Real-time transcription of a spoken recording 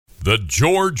The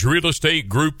George Real Estate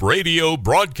Group radio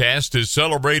broadcast is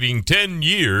celebrating 10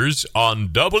 years on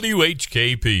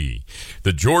WHKP.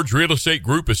 The George Real Estate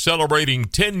Group is celebrating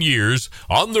 10 years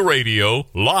on the radio,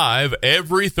 live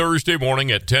every Thursday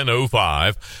morning at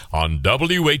 10:05 on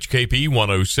WHKP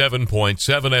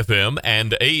 107.7 FM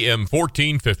and AM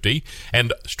 1450,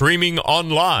 and streaming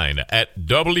online at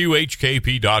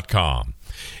WHKP.com.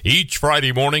 Each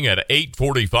Friday morning at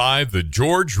 8:45, the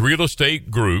George Real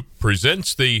Estate Group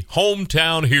presents the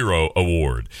Hometown Hero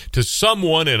Award to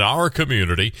someone in our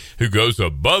community who goes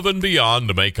above and beyond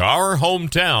to make our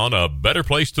hometown a better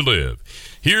place to live.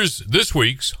 Here's this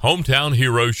week's Hometown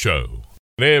Hero Show.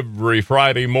 Every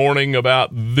Friday morning about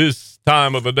this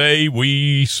time of the day,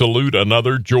 we salute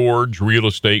another George Real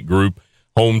Estate Group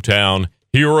Hometown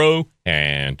Hero,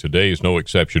 and today is no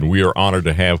exception. We are honored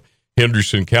to have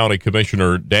Henderson County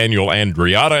Commissioner Daniel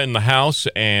Andreotta in the house,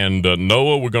 and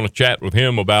Noah, we're going to chat with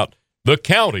him about the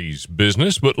county's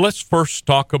business, but let's first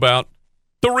talk about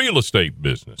the real estate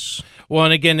business. Well,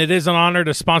 and again, it is an honor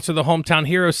to sponsor the Hometown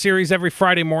Hero series every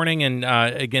Friday morning, and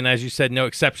again, as you said, no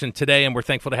exception today, and we're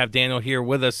thankful to have Daniel here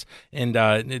with us and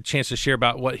a chance to share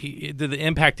about what the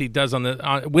impact he does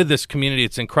with this community.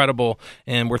 It's incredible,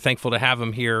 and we're thankful to have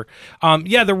him here.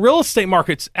 The real estate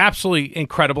market's absolutely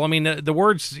incredible. I mean, the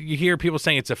words you hear people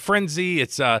saying it's a frenzy.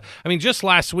 It's just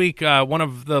last week, one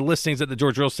of the listings at the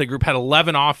George Real Estate Group had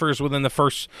 11 offers within the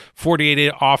first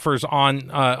 48 offers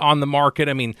on the market.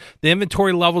 I mean, the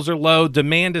inventory levels are low.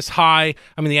 Demand is high.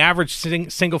 I mean, the average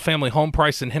single-family home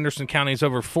price in Henderson County is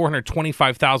over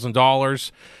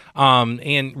 $425,000.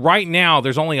 And right now,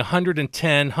 there's only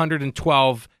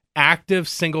 112 active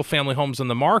single-family homes in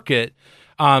the market.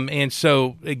 And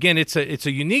so, again, it's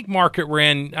a unique market we're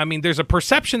in. I mean, there's a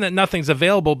perception that nothing's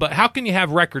available, but how can you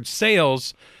have record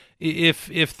sales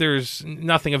if there's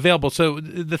nothing available? So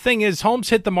the thing is,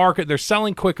 homes hit the market. They're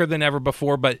selling quicker than ever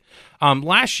before. But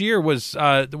last year was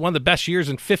one of the best years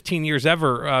in 15 years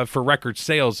ever for record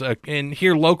sales, and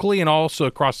here locally and also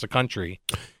across the country.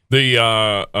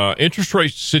 The interest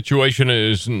rate situation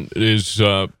is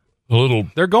a little.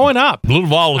 They're going up. A little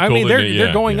volatile. I mean,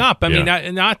 they're going up. I mean, I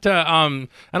don't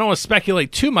want to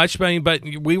speculate too much, but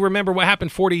we remember what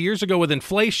happened 40 years ago with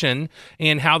inflation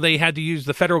and how they had to use,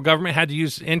 the federal government had to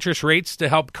use interest rates to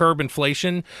help curb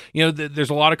inflation. You know, there's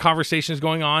a lot of conversations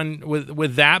going on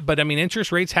with that, but I mean,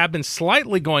 interest rates have been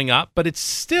slightly going up, but it's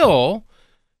still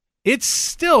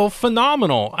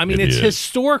phenomenal. I mean, it's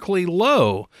historically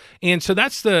low. And so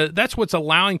that's what's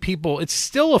allowing people, it's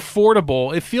still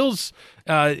affordable.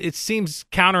 It seems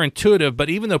counterintuitive, but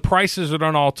even though prices are at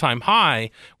an all-time high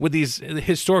with these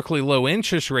historically low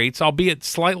interest rates, albeit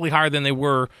slightly higher than they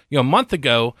were, a month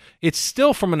ago, it's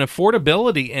still, from an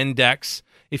affordability index,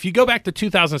 if you go back to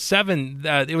 2007,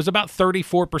 it was about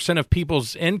 34% of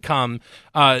people's income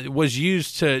was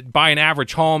used to buy an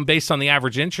average home based on the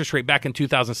average interest rate back in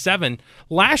 2007.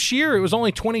 Last year, it was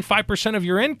only 25% of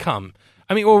your income.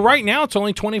 I mean, well, right now it's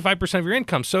only 25% of your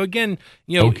income. So again,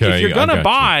 if you're going to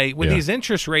buy with these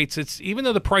interest rates, it's, even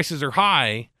though the prices are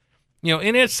high,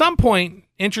 and at some point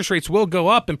interest rates will go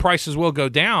up and prices will go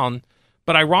down.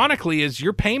 But ironically, is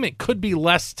your payment could be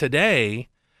less today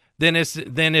than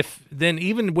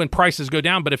even when prices go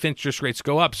down, but if interest rates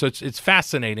go up. So it's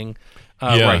fascinating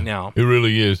right now. It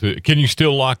really is. Can you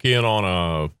still lock in on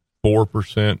a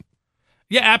 4%?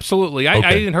 Yeah, absolutely.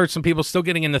 I even heard some people still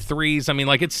getting in the threes. I mean,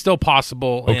 it's still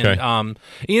possible. Okay. And,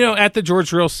 at the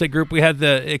George Real Estate Group, we had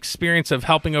the experience of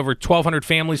helping over 1,200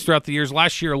 families throughout the years.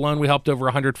 Last year alone, we helped over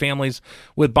 100 families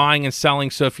with buying and selling.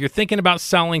 So if you're thinking about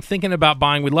selling, thinking about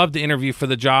buying, we'd love to interview for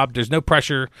the job. There's no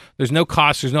pressure. There's no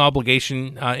cost. There's no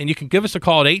obligation. And you can give us a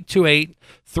call at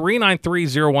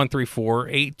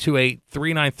 828-393-0134,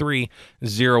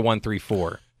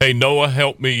 828-393-0134. Hey, Noah,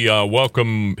 help me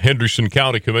welcome Henderson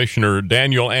County Commissioner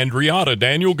Daniel Andreotta.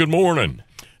 Daniel, good morning.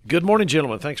 Good morning,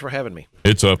 gentlemen. Thanks for having me.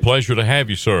 It's a pleasure to have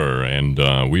you, sir, and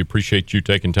we appreciate you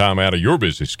taking time out of your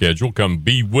busy schedule. Come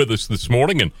be with us this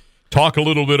morning and talk a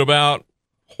little bit about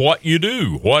what you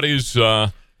do. What is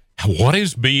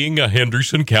being a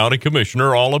Henderson County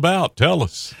Commissioner all about? Tell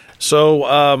us.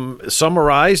 So,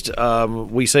 summarized,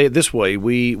 we say it this way: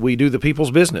 we do the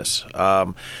people's business.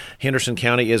 Henderson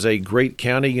County is a great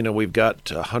county. We've got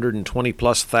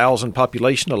 120+ thousand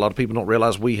population. A lot of people don't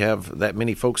realize we have that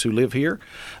many folks who live here,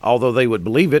 although they would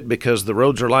believe it because the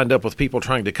roads are lined up with people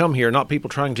trying to come here, not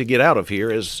people trying to get out of here,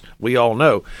 as we all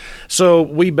know. So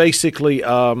we basically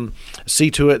see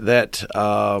to it that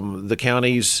the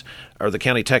county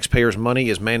taxpayers' money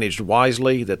is managed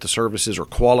wisely, that the services are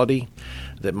quality,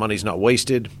 that money's not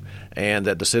wasted, and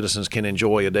that the citizens can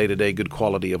enjoy a day-to-day good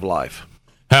quality of life.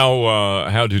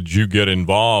 How did you get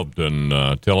involved,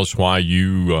 and tell us why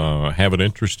you have an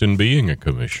interest in being a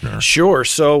commissioner? Sure.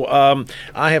 So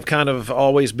I have kind of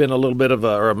always been a little bit of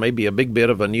or maybe a big bit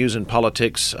of a news and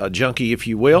politics junkie, if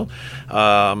you will.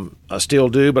 I still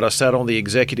do, but I sat on the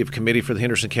executive committee for the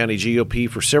Henderson County GOP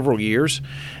for several years,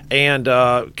 and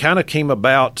kind of came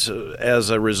about as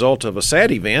a result of a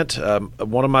sad event.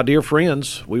 One of my dear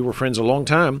friends, we were friends a long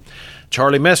time,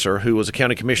 Charlie Messer, who was a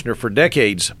county commissioner for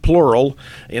decades, plural,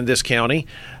 in this county,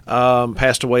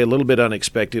 passed away a little bit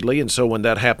unexpectedly. And so when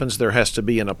that happens, there has to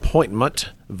be an appointment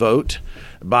vote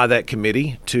by that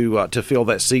committee to fill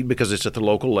that seat because it's at the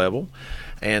local level.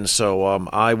 And so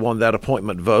I won that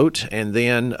appointment vote. And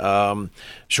then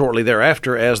shortly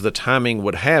thereafter, as the timing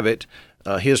would have it,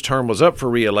 his term was up for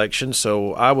re-election,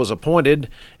 so I was appointed,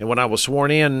 and when I was sworn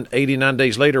in, 89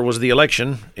 days later was the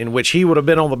election in which he would have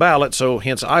been on the ballot, so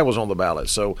hence I was on the ballot.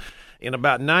 So in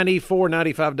about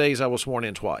 95 days, I was sworn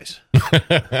in twice.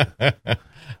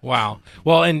 Wow.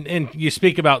 Well, and you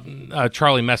speak about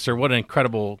Charlie Messer. What an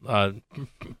incredible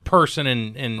person,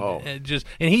 and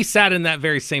he sat in that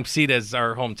very same seat as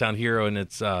our hometown hero, and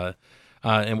it's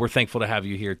and we're thankful to have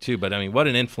you here too. But I mean, what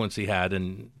an influence he had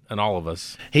in all of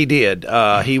us. He did.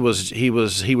 He was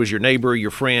your neighbor,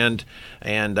 your friend,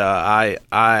 and I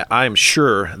am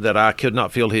sure that I could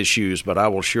not fill his shoes, but I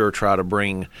will sure try to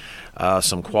bring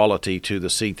some quality to the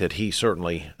seat that he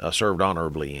certainly served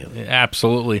honorably in.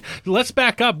 Absolutely. Let's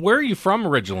back up. Where are you from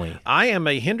originally? I am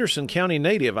a Henderson County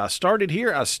native. I started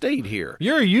here. I stayed here.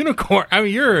 You're a unicorn. I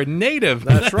mean, you're a native.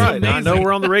 That's right. I know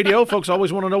we're on the radio. Folks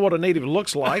always want to know what a native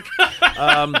looks like.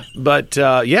 But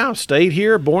stayed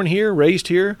here, born here, raised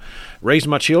here, raised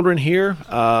my children here.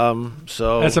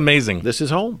 So that's amazing. This is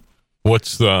home.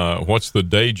 What's the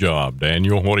day job,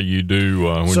 Daniel? What do you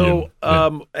do?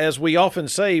 As we often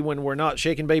say when we're not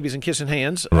shaking babies and kissing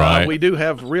hands, right. We do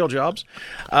have real jobs.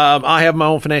 I have my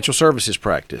own financial services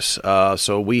practice.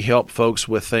 So we help folks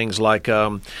with things like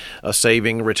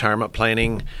saving, retirement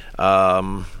planning,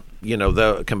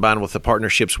 combined with the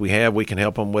partnerships we have, we can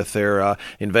help them with their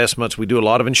investments. We do a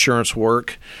lot of insurance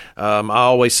work. I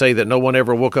always say that no one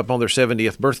ever woke up on their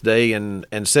 70th birthday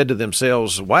and said to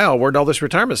themselves, wow, where'd all this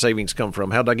retirement savings come from?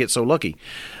 How'd I get so lucky?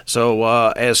 So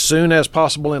as soon as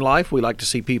possible in life, we like to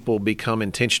see people become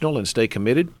intentional and stay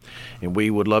committed, and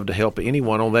we would love to help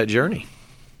anyone on that journey.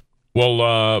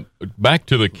 Well, back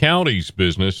to the county's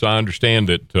business, I understand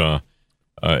that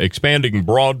expanding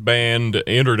broadband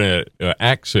internet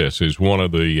access is one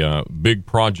of the big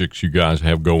projects you guys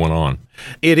have going on.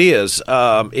 It is.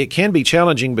 It can be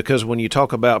challenging because when you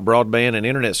talk about broadband and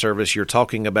internet service, you're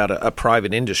talking about a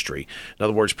private industry. In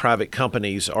other words, private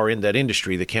companies are in that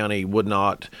industry. The county would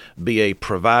not be a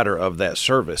provider of that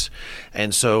service.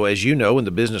 And so, as you know, in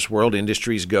the business world,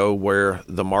 industries go where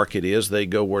the market is. They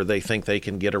go where they think they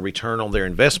can get a return on their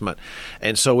investment.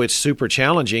 And so it's super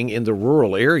challenging in the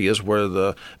rural areas where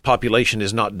the population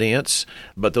is not dense,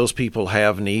 but those people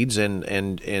have needs,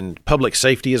 and public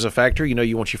safety is a factor.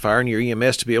 You want your fire and your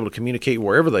EMS to be able to communicate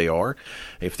wherever they are,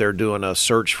 if they're doing a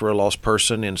search for a lost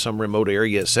person in some remote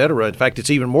area, et cetera. In fact,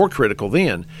 it's even more critical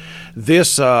then.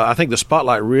 This, I think the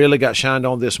spotlight really got shined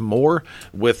on this more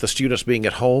with the students being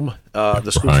at home,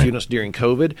 the school students during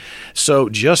COVID. So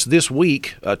just this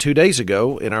week, 2 days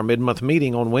ago, in our mid-month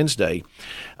meeting on Wednesday,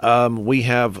 we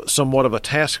have somewhat of a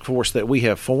task force that we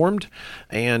have formed,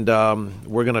 and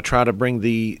we're going to try to bring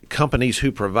the companies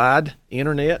who provide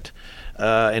internet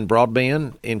and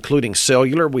broadband, including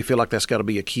cellular. We feel like that's got to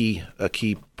be a key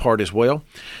part as well.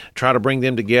 Try to bring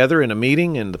them together in a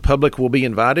meeting, and the public will be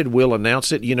invited. We'll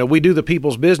announce it. We do the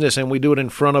people's business, and we do it in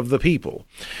front of the people.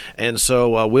 And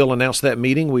so we'll announce that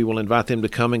meeting. We will invite them to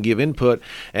come and give input,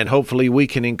 and hopefully we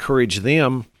can encourage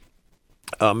them.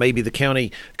 Maybe the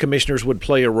county commissioners would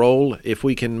play a role. If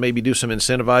we can maybe do some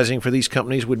incentivizing for these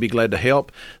companies, we'd be glad to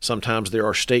help. Sometimes there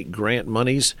are state grant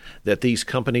monies that these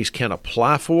companies can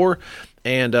apply for,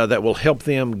 and that will help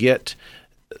them get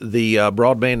the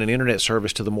broadband and internet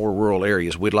service to the more rural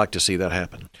areas. We'd like to see that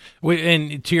happen.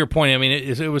 And to your point, I mean,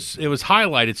 it was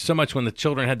highlighted so much when the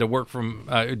children had to work from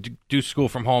do school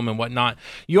from home and whatnot.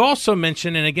 You also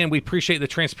mentioned, and again, we appreciate the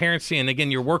transparency. And again,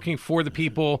 you're working for the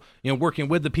people, working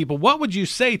with the people. What would you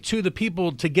say to the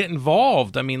people to get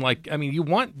involved? I mean, you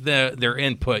want their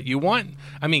input.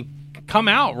 Come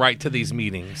out right to these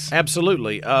meetings.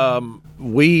 Absolutely.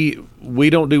 We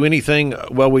don't do anything.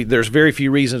 Well, there's very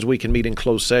few reasons we can meet in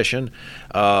closed session.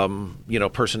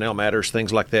 Personnel matters,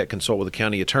 things like that. Consult with the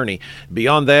county attorney.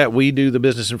 Beyond that, we do the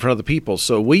business in front of the people.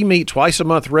 So we meet twice a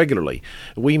month regularly.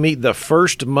 We meet the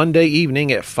first Monday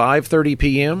evening at 5:30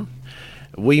 p.m.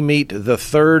 We meet the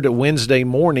third Wednesday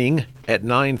morning at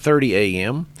 9:30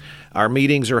 a.m. Our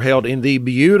meetings are held in the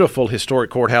beautiful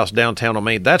historic courthouse downtown on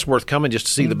Main. That's worth coming just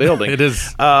to see the building. It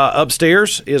is.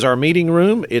 Upstairs is our meeting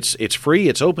room. It's free.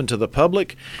 It's open to the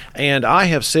public. And I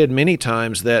have said many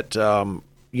times that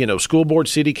school board,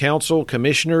 city council,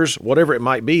 commissioners, whatever it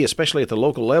might be, especially at the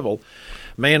local level,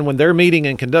 man, when they're meeting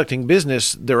and conducting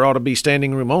business, there ought to be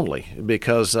standing room only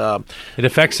because it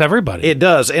affects everybody. It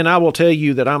does. And I will tell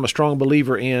you that I'm a strong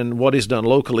believer in what is done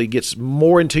locally gets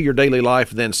more into your daily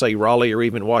life than, say, Raleigh or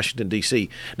even Washington, D.C.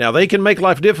 Now, they can make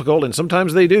life difficult, and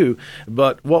sometimes they do,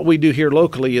 but what we do here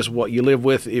locally is what you live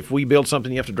with. If we build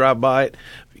something, you have to drive by it.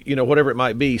 Whatever it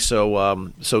might be.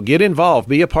 So get involved,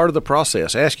 be a part of the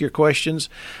process, ask your questions.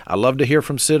 I love to hear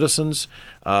from citizens.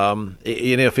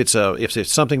 If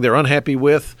it's something they're unhappy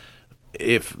with,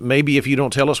 if you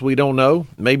don't tell us, we don't know.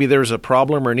 Maybe there's a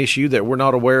problem or an issue that we're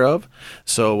not aware of.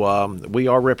 So we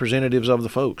are representatives of the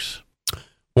folks.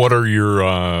 What are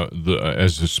your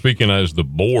speaking as the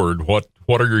board? What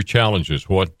are your challenges?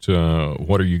 What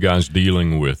are you guys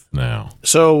dealing with now?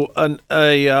 So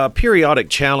a periodic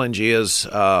challenge is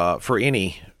for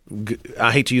any.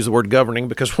 I hate to use the word governing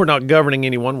because we're not governing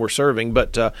anyone, we're serving.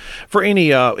 But for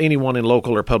anyone in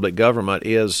local or public government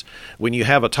is when you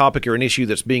have a topic or an issue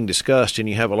that's being discussed and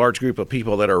you have a large group of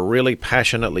people that are really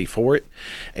passionately for it,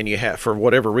 and you have, for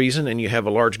whatever reason, and you have a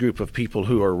large group of people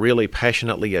who are really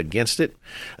passionately against it,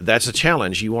 that's a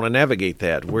challenge. You want to navigate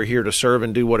that. We're here to serve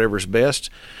and do whatever's best.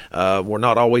 We're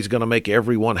not always going to make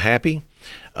everyone happy.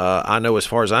 I know as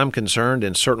far as I'm concerned,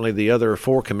 and certainly the other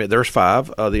four there's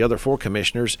five, the other four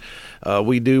commissioners,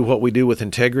 we do what we do with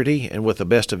integrity and with the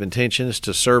best of intentions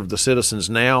to serve the citizens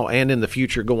now and in the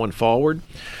future going forward.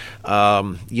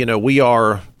 We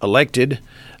are elected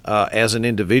as an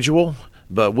individual,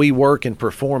 but we work and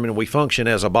perform and we function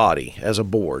as a body, as a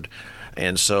board.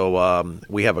 And so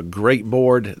we have a great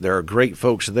board. There are great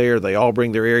folks there. They all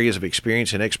bring their areas of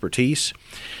experience and expertise.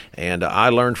 And I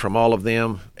learn from all of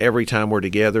them every time we're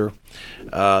together.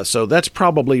 So that's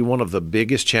probably one of the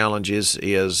biggest challenges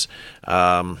is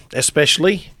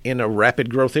especially in a rapid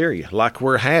growth area like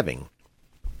we're having.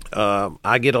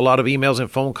 I get a lot of emails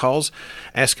and phone calls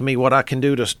asking me what I can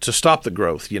do to stop the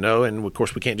growth, and of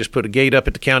course we can't just put a gate up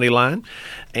at the county line.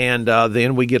 And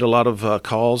then we get a lot of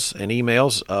calls and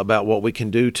emails about what we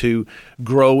can do to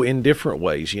grow in different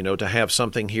ways, to have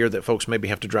something here that folks maybe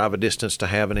have to drive a distance to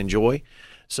have and enjoy.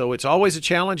 So it's always a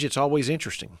challenge. It's always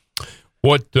interesting.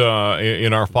 What,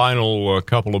 in our final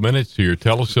couple of minutes here,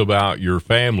 tell us about your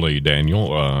family,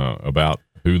 Daniel, about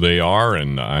who they are.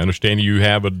 And I understand you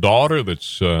have a daughter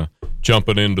that's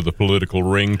jumping into the political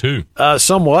ring, too.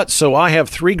 Somewhat. So I have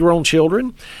 3 grown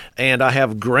children, and I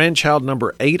have grandchild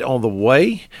number 8 on the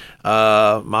way.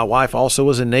 My wife also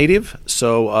is a native,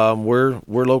 so we're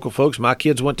local folks. My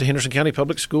kids went to Henderson County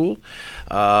Public School,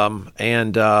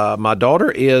 and my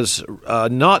daughter is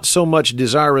not so much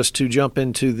desirous to jump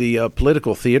into the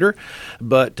political theater,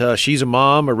 but she's a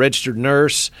mom, a registered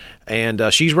nurse,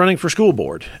 and she's running for school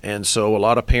board. And so a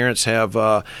lot of parents have,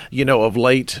 of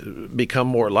late become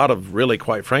more, a lot of really,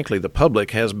 quite frankly, the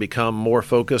public has become more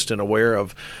focused and aware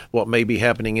of what may be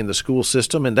happening in the school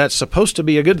system. And that's supposed to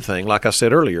be a good thing. Like I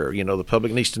said earlier, the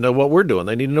public needs to know what we're doing.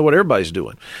 They need to know what everybody's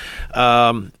doing.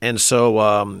 And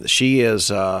so she is,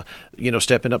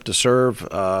 stepping up to serve.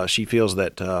 She feels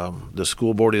that the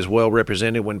school board is well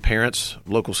represented when parents,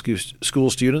 local school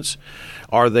students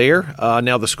are there.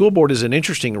 Now, the school board is an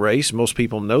interesting race. Most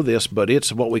people know this, but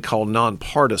it's what we call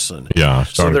nonpartisan. Yeah.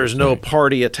 So there's no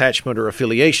party attachment or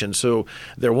affiliation. So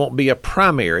there won't be a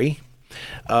primary.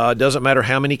 Doesn't matter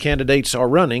how many candidates are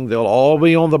running, they'll all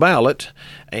be on the ballot.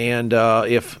 And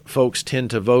if folks tend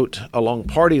to vote along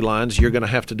party lines, you're going to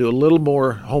have to do a little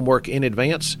more homework in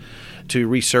advance to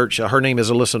research. Her name is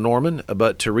Alyssa Norman,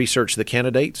 but to research the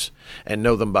candidates and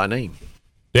know them by name.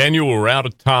 Daniel, we're out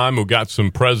of time. We've got some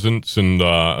presents and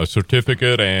a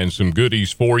certificate and some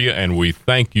goodies for you, and we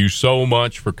thank you so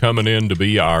much for coming in to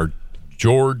be our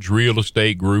George Real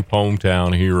Estate Group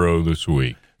Hometown Hero this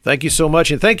week. Thank you so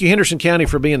much, and thank you, Henderson County,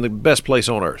 for being the best place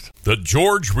on earth. The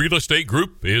George Real Estate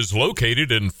Group is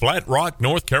located in Flat Rock,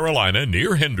 North Carolina,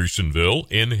 near Hendersonville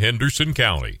in Henderson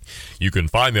County. You can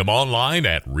find them online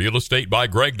at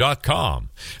realestatebygreg.com.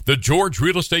 The George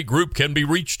Real Estate Group can be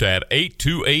reached at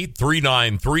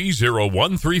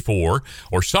 828-393-0134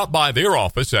 or stop by their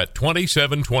office at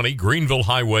 2720 Greenville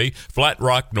Highway, Flat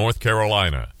Rock, North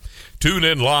Carolina. Tune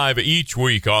in live each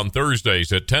week on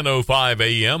Thursdays at 10:05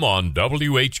 a.m. on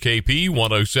WHKP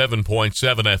 107.7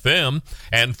 FM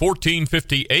and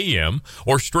 1450 a.m.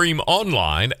 or stream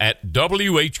online at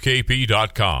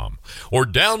WHKP.com or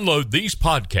download these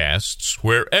podcasts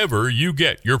wherever you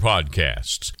get your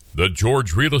podcasts. The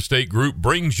George Real Estate Group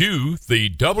brings you the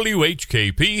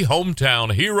WHKP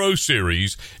Hometown Hero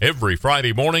Series every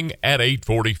Friday morning at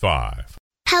 8:45.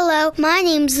 Hello, my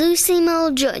name's Lucy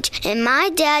Moll George, and my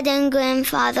dad and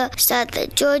grandfather started the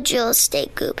George Real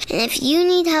Estate Group. And if you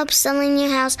need help selling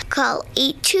your house, call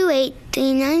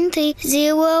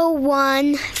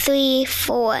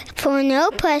 828-393-0134 for no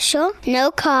pressure,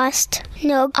 no cost,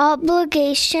 no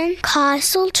obligation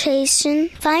consultation.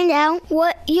 Find out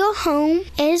what your home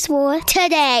is worth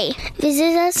today.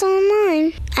 Visit us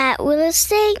online at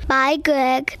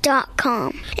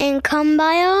realestatebygreg.com and come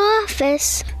by our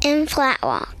office in Flat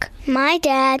Rock. My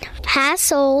dad has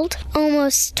sold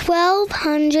almost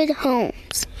 1,200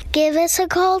 homes. Give us a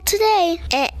call today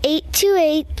at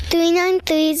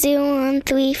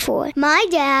 828-393-0134. My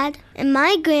dad and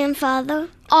my grandfather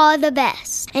are the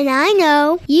best, and I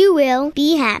know you will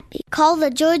be happy. Call the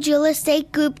George Real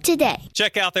Estate Group today.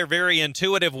 Check out their very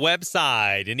intuitive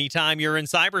website anytime you're in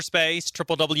cyberspace,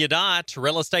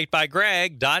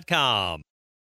 www.realestatebygreg.com.